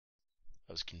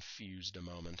I was confused a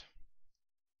moment.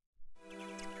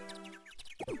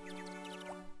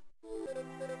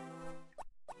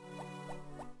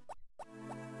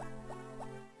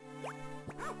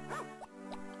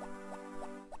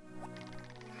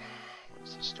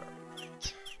 What's the starting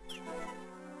date?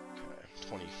 Okay,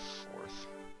 24th.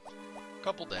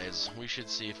 Couple days. We should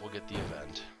see if we'll get the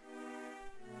event.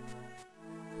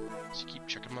 So keep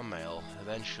checking my mail.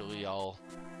 Eventually I'll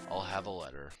have a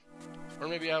letter. Or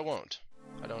maybe I won't.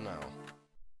 I don't know.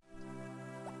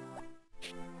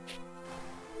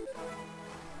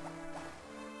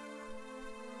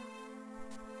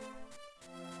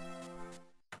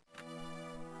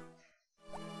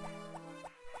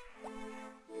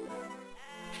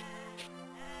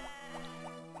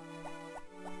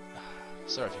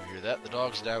 Sorry if you hear that. The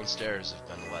dogs downstairs have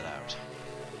been let out.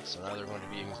 So now they're going to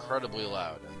be incredibly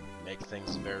loud and make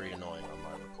things very annoying on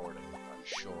my recording, I'm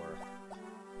sure.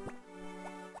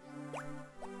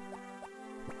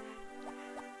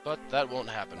 But that won't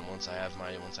happen once I have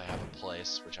a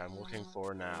place, which I'm looking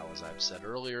for now, as I've said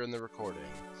earlier in the recording.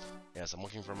 Yes, I'm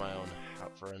looking for my own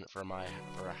for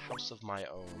a house of my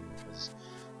own, because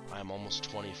I am almost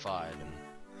 25 and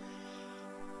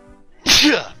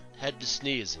had to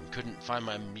sneeze and couldn't find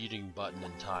my muting button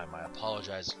in time. I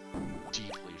apologize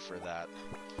deeply for that.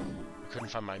 I couldn't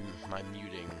find my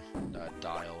muting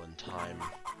dial in time,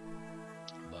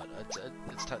 but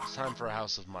it's time for a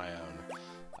house of my own.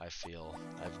 I feel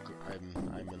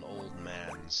I'm an old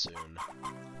man soon.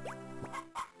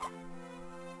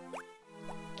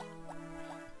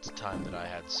 It's time that I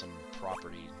had some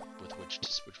property with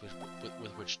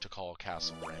which to call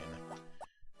Castle Rain.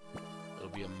 It'll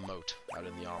be a moat out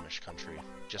in the Amish country.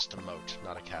 Just a moat,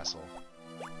 not a castle.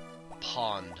 A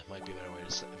pond might be a better way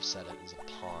to have said it, is a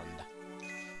pond.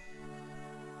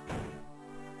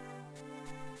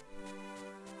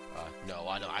 No,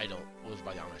 I don't live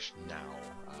by the Amish now.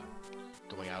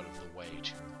 Going out of the way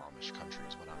to Amish country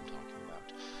is what I'm talking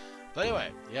about. But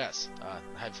anyway, yes,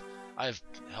 I've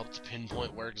helped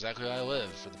pinpoint where exactly I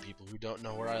live for the people who don't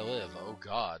know where I live. Oh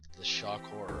God, the shock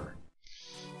horror.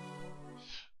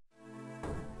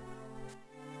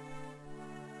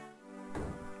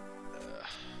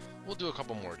 We'll do a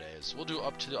couple more days. We'll do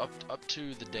up to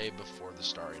the day before the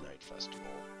Starry Night Festival.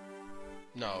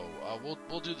 No,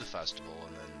 we'll do the festival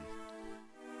and then.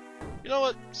 You know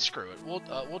what? Screw it.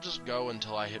 We'll just go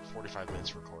until I hit 45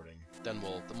 minutes recording. Then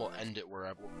we'll end it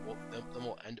wherever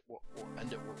we'll end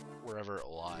it wherever it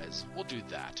lies. We'll do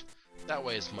that. That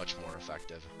way is much more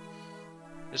effective.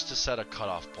 Just to set a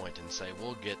cutoff point and say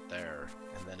we'll get there,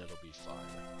 and then it'll be fun.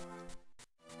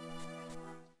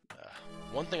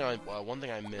 One thing I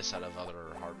miss out of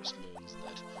other Harvest Moons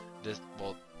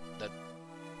that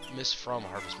miss from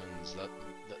Harvest Moons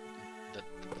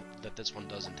that this one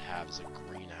doesn't have is a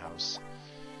greenhouse.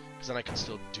 Because then I could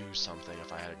still do something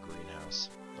if I had a greenhouse,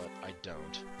 but I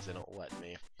don't, because they don't let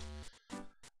me.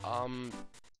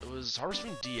 It was Harvest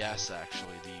Moon DS,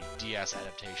 actually, the DS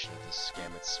adaptation of this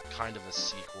game. It's kind of a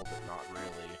sequel, but not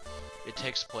really. It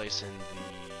takes place in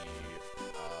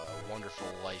the Wonderful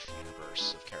Life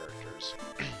universe of characters.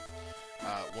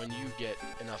 When you get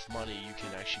enough money, you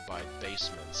can actually buy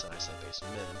basements, and I say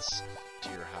basements, to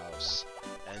your house,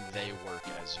 and they work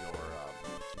as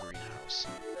your greenhouse.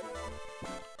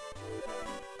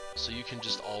 So you can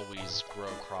just always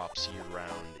grow crops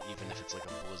year-round, even if it's like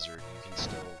a blizzard. You can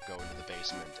still go into the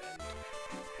basement and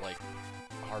like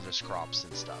harvest crops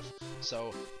and stuff.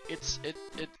 So it's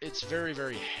very,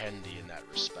 very handy in that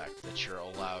respect that you're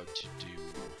allowed to do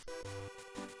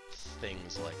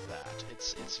things like that.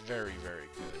 It's very, very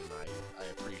good, and I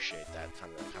appreciate that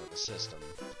kind of a system.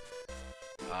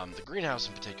 The greenhouse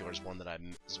in particular is one that I've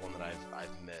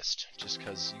missed, just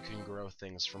because you can grow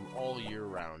things from all year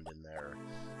round in there,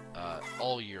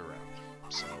 all year round.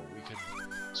 So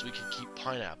we could keep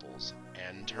pineapples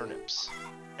and turnips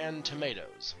and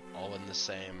tomatoes all in the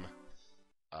same.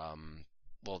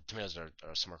 Well, tomatoes are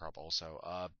a summer crop also.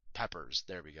 Peppers,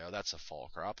 there we go. That's a fall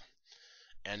crop,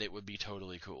 and it would be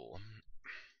totally cool.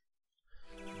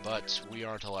 But we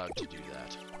aren't allowed to do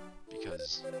that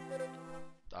because.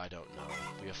 I don't know.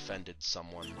 We offended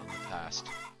someone in the past.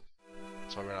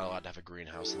 That's why we're not allowed to have a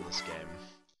greenhouse in this game.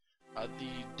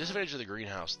 The disadvantage of the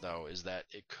greenhouse, though, is that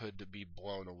it could be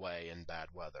blown away in bad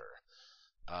weather.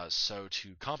 So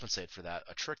to compensate for that,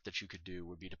 a trick that you could do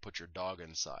would be to put your dog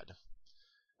inside.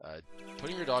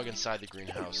 Putting your dog inside the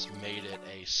greenhouse made it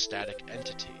a static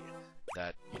entity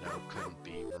that, couldn't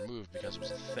be removed because it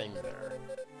was a thing there.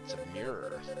 It's a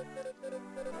mirror.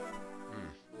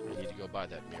 I need to go buy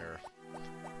that mirror.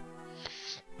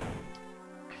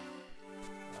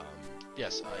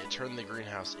 yes, it turned the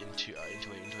greenhouse into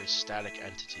a static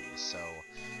entity. So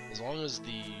as long as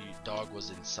the dog was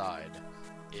inside,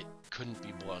 it couldn't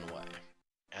be blown away,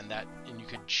 and you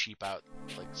could cheap out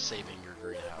like saving your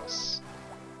greenhouse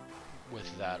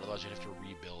with that. Otherwise, you'd have to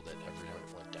rebuild it every time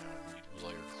it went down. You'd lose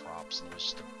all your crops, and it was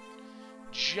just a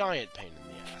giant pain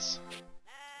in the ass.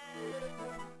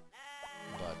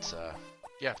 But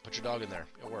yeah, put your dog in there.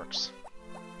 It works.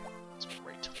 It's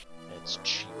great. It's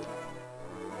cheap.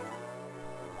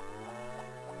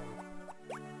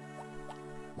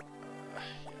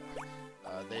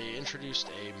 They introduced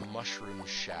a mushroom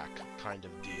shack kind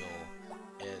of deal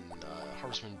in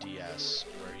Harvest Moon DS,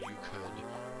 where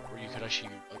you could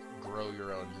actually grow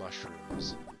your own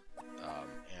mushrooms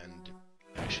and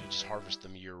actually just harvest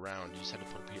them year round. You just had to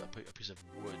put a piece of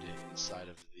wood inside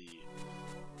of the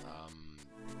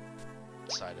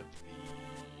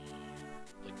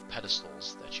like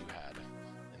pedestals that you had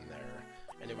in there,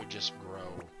 and it would just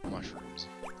grow mushrooms,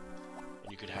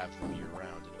 and you could have them year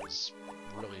round. And it was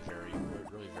really very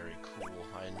cool.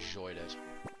 I enjoyed it.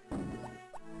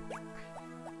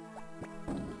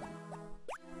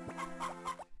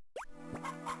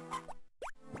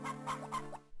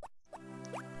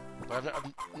 But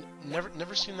I've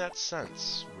never seen that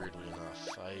since. Weirdly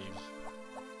enough, I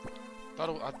thought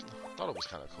it was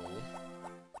kind of cool.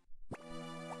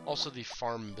 Also, the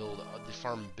farm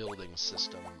building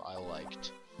system I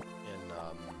liked in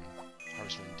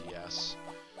Harvest Moon DS,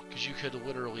 because you could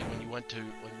literally, when you went to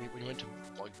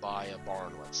like buy a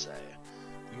barn, let's say,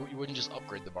 you wouldn't just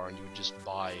upgrade the barn, you would just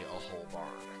buy a whole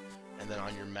barn, and then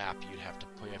on your map you'd have to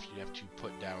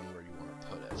put down where you want to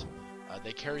put it.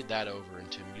 They carried that over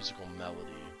into Musical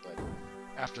Melody, but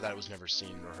after that it was never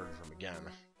seen or heard from again,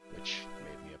 which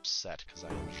made me upset because I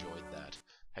enjoyed that.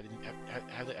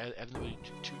 Having the way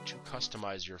to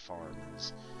customize your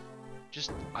farms.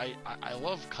 Just, I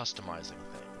love customizing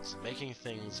things, making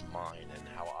things mine and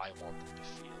how I want them to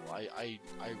feel. I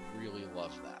really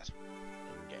love that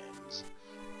in games.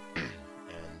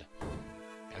 And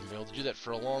I haven't been able to do that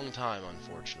for a long time,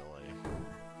 unfortunately.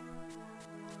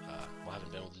 Well, I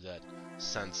haven't been able to do that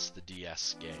since the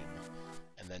DS game.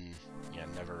 And then, yeah,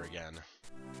 never again.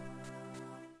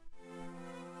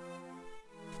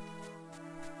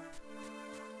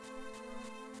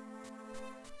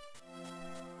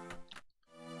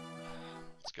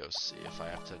 Let's go see if I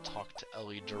have to talk to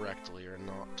Ellie directly or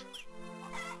not.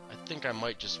 I think I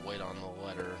might just wait on the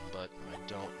letter, but I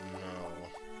don't know.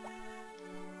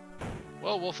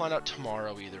 Well, we'll find out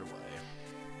tomorrow either way.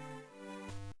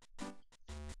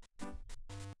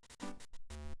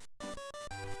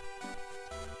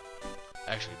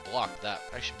 I actually blocked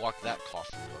that cough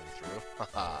from going through.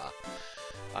 Haha.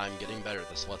 I'm getting better at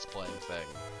this Let's Playing thing.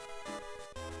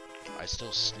 I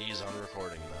still sneeze on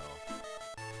recording though.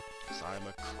 Because I'm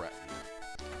a cretin.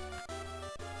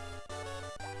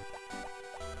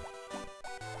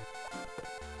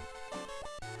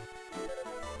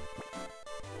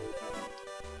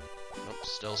 Nope,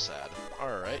 still sad.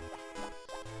 Alright.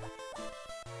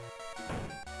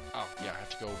 Oh, yeah, I have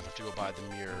to go buy the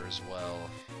mirror as well.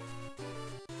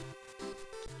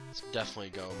 Let's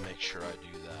definitely go make sure I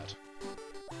do that.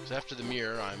 Because after the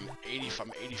mirror, I'm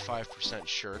 85%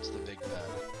 sure it's the big bed.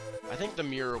 I think the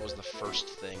mirror was the first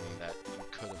thing that you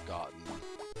could have gotten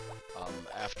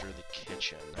after the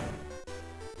kitchen.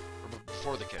 Or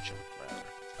before the kitchen, rather.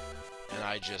 And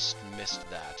I just missed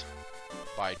that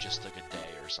by just like a day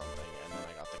or something, and then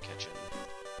I got the kitchen.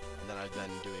 And then I've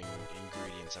been doing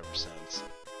ingredients ever since.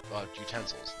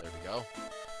 Utensils, there we go.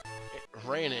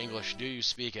 Ray in English, do you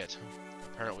speak it?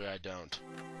 Apparently I don't.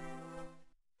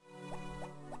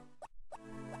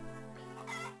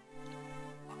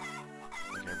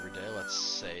 Like every day, let's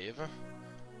save.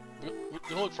 We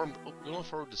don't look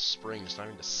forward to spring, just not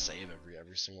having to save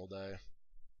every single day.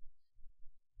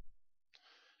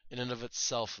 In and of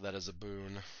itself, that is a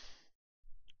boon.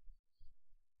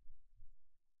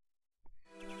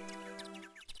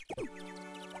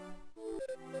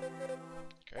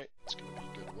 Okay, it's gonna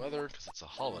be good weather because it's a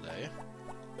holiday.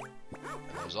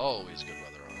 And there's always good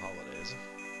weather on holidays.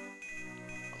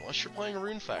 Unless you're playing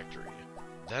Rune Factory.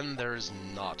 Then there's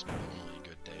not only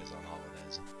good days on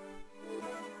holidays.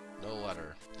 No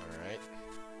letter, alright.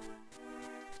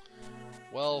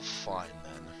 Well, fine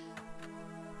then.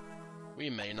 We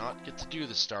may not get to do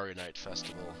the Starry Night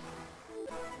Festival.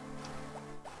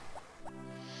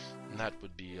 And that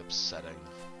would be upsetting.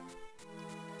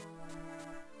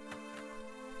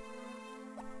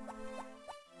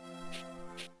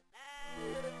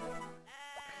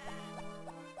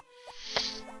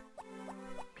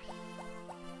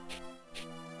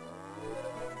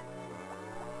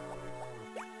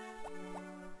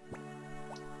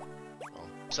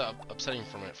 upsetting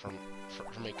from a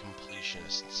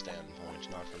completionist standpoint,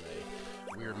 not from a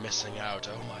we're missing out.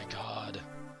 Oh my god,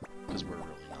 because we're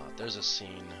really not. There's a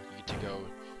scene you get to go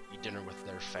eat dinner with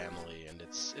their family, and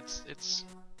it's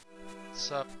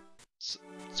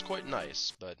quite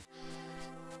nice, but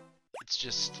it's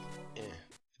just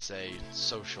it's a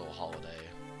social holiday.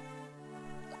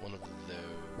 One of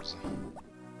those.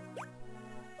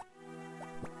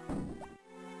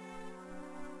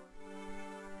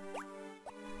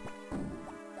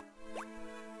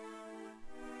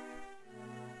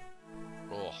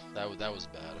 Oh, that was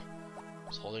bad. I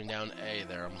was holding down A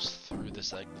there, almost threw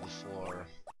this egg to the floor.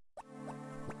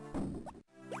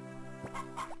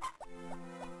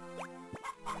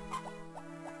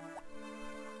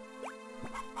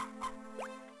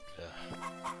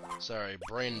 Sorry,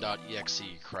 brain.exe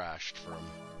crashed for a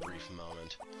brief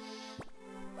moment.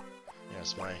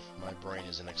 Yes, my brain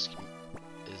is an executable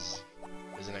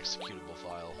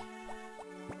file.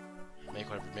 Make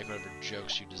whatever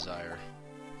jokes you desire.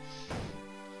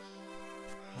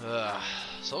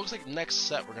 So it looks like next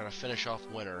set we're gonna finish off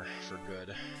winter for good,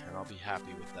 and I'll be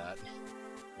happy with that.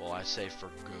 Well, I say for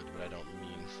good, but I don't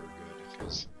mean for good,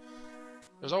 because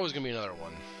there's always gonna be another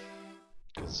one.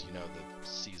 Because, you know, the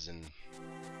season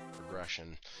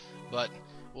progression. But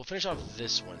we'll finish off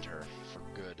this winter for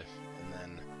good, and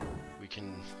then we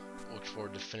can look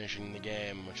forward to finishing the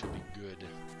game, which will be good.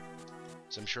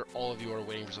 So I'm sure all of you are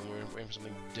waiting for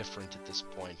something different at this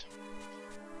point.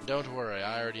 Don't worry,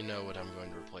 I already know what I'm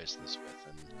going to replace this with,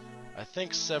 and I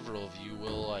think several of you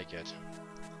will like it,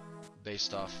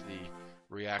 based off the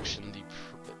reaction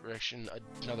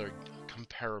another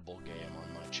comparable game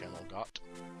on my channel got.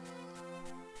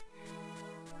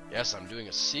 Yes, I'm doing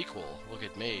a sequel. Look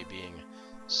at me being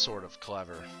sort of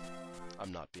clever.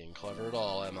 I'm not being clever at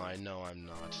all, am I? No, I'm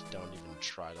not. Don't even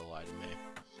try to lie to me.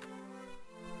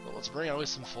 But let's bring Ellie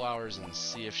some flowers and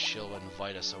see if she'll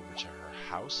invite us over to her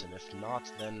house, and if not,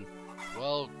 then,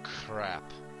 well,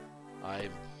 crap. I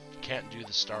can't do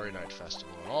the Starry Night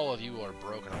Festival, and all of you are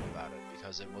broken up about it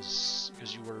because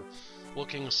you were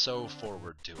looking so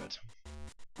forward to it.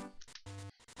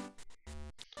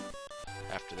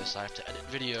 After this, I have to edit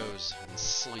videos and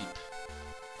sleep.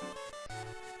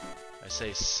 I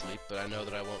say sleep, but I know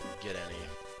that I won't get any,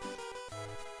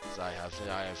 because I have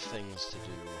things to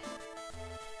do.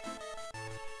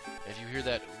 If you hear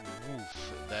that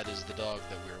woof, that is the dog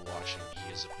that we're watching.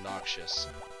 He is obnoxious,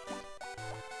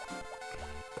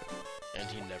 and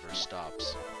he never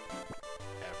stops,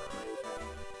 ever.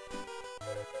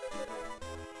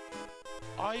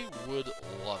 I would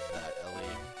love that,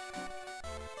 Ellie.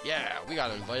 Yeah, we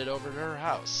got invited over to her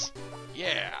house.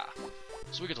 Yeah!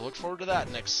 So we get to look forward to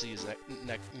that next season,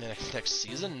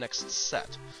 next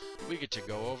set. We get to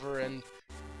go over and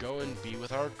be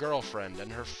with our girlfriend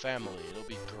and her family. It'll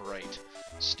be great.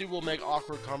 Stu will make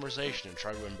awkward conversation and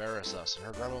try to embarrass us, and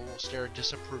her grandma will stare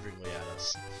disapprovingly at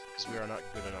us, because we are not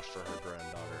good enough for her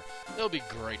granddaughter. It'll be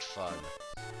great fun.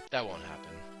 That won't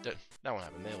happen. That won't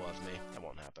happen. They love me. That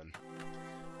won't happen.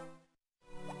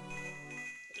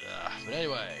 But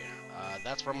anyway,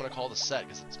 that's what I'm going to call the set,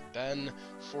 because it's been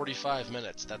 45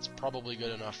 minutes. That's probably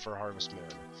good enough for Harvest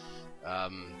Moon.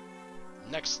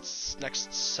 Next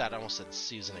set, I almost said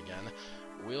season again,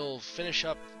 we'll finish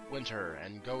up winter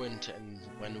and go into, and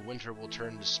when winter will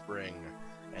turn to spring,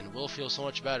 and we'll feel so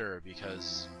much better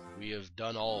because we have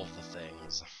done all of the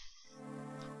things.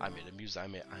 I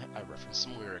referenced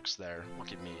some lyrics there.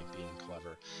 Look at me being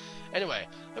clever. Anyway,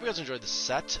 hope you guys enjoyed the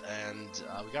set, and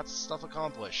we got stuff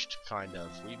accomplished, kind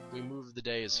of. We moved the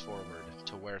days forward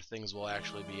to where things will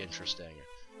actually be interesting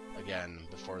again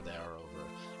before they are over.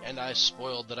 And I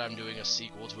spoiled that I'm doing a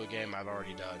sequel to a game I've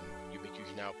already done. You can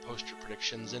now post your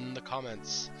predictions in the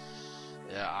comments.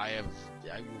 I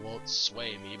won't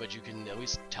sway me, but you can at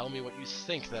least tell me what you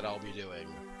think that I'll be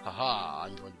doing. Haha,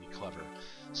 I'm going to be clever.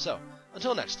 So,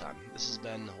 until next time, this has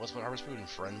been What's What Harvest Moon,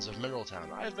 Friends of Mineral Town.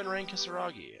 I have been Rain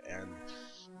Kisaragi, and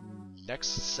next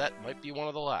set might be one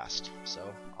of the last.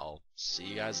 So, I'll see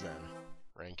you guys then.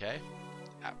 Rain K,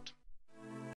 out.